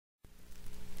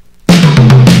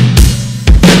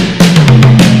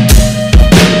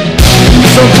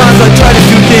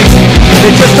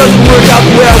work out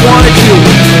the way I wanted to,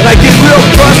 and I get real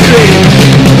frustrated.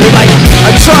 And like,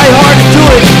 I try hard to do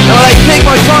it, and I like take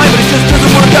my time, but it just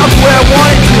doesn't work out the way I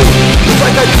want it to. It's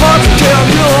like I concentrate on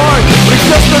real hard, but it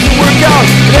just doesn't work out.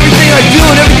 And everything I do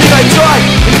and everything I try,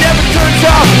 it never turns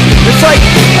out. It's like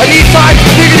I need time to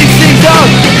figure these things out.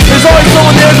 There's always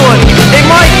someone there going, hey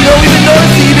Mike, you know, we've been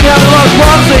noticing you've been having a lot of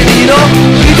problems lately, you know?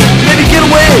 You need to maybe get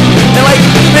away, and like,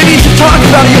 maybe you should talk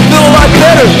about it, you'll feel a lot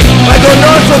better. And I go, no,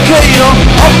 it's okay, you know,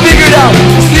 I'll figure it out.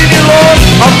 Just leave me alone,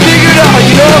 I'll figure it out,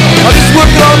 you know? I'm just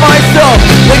working on myself.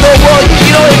 They go, well,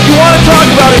 you know, if you want to talk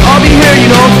about it, I'll be here, you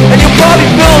know? And you'll probably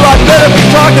feel a lot better if we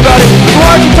talk about it. So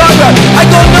why don't you talk about it? I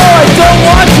go, no, I don't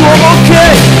want to, I'm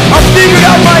okay. I'll figure it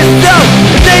out myself.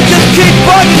 And they just keep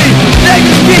bugging me. They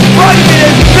just keep bugging me.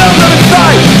 There's bills on the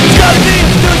side. It's gotta be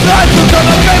two sides, so I'm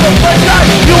afraid of one side.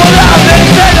 You will have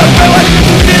anything, I'm afraid I can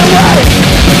just get away.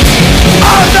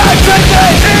 I'm not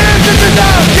crazy. This is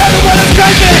out. You're the one that's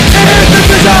crazy. This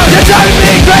is out. You're trying to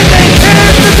be crazy.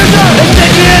 This is out. They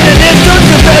take me in and then search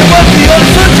your bed. What's the only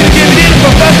solution to give me the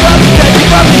professional? Take me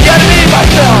from the enemy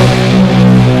myself.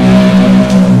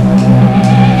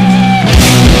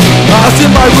 I was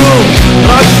in my room, and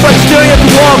I was just like staring at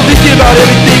the wall, thinking about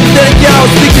everything. Then again, I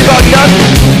was thinking about nothing.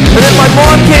 And then my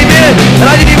mom came in, and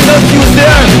I didn't even know she was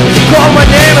there. She called my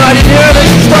name, and I didn't hear her. Then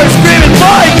she started screaming,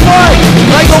 Mike, Mike!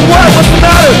 And I go, what? What's the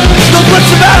matter? She goes, what's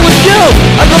the matter with you?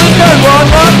 I go, there's nothing wrong,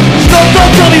 Mom. She goes,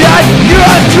 don't tell me that. You're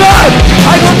on drugs.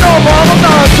 I go, no, Mom, I'm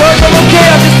not on drugs. I'm okay.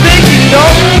 I'm just thinking, you know?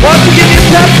 Why don't you give me a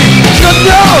Pepsi? She goes,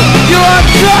 no, you're on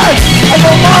drugs. I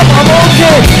go, Mom, I'm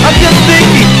okay. I'm just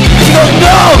thinking. She goes,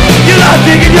 no, you're not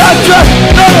thinking, you're on drugs.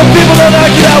 No, people don't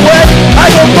act that way.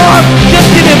 I go, Mom, just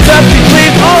give me a Pepsi,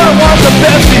 please. All I want is a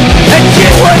Pepsi. And she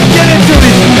wouldn't get it to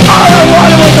me. All I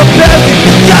wanted was a Pepsi.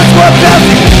 Just one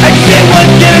Pepsi. And she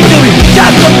wouldn't get it to me.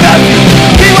 Just one Pepsi.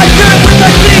 Be my spirit with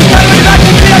my sleeves. Tell me not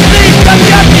to be a thief. That's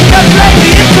empty. That's lazy.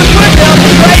 It's the good now.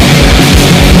 It's great.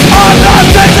 I'm not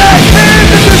crazy.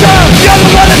 This is up. You're the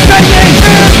one that's crazy.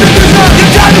 This is up.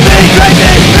 You're trying to be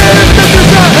crazy. This is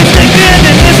up. Let's take me in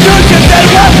and this dude just said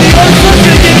what? The only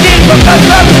solution to get me in from that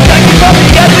love is take me from the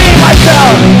enemy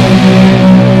myself.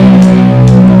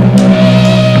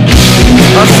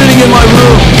 I'm sitting in my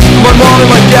room. My mom and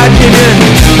my dad came in.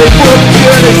 They pulled up a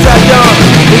chair and they sat down.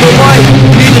 They go, Mike,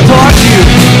 we need to talk to you.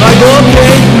 And I go,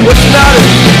 okay, what's the matter?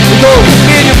 They go,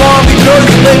 me and your mom, we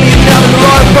noticed lately you've been having a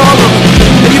lot of problems.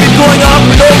 And you've been going off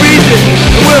for no reason.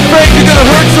 And we're afraid you're going to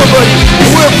hurt somebody. And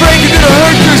we're afraid you're going to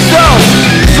hurt yourself.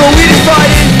 So we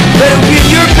decided that it would be in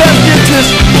your best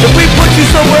interest if we put you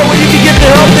somewhere where you can get the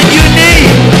help that you need.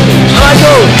 And I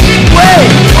go, wait,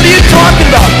 what are you talking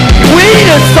about? We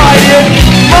decided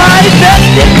my best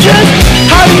interest?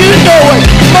 How do you know what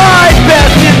my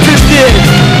best interest is?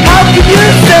 How can you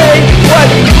say what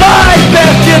my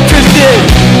best interest is?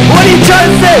 What are you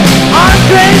trying to say? I'm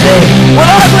crazy? When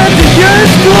I went to your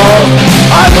school,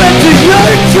 I went to your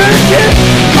churches,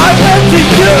 I went to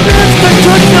your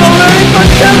institutional learning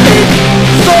facilities.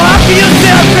 So how can you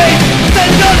say I'm crazy? Say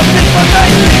no to this one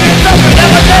night, yourself for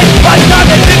never take my time.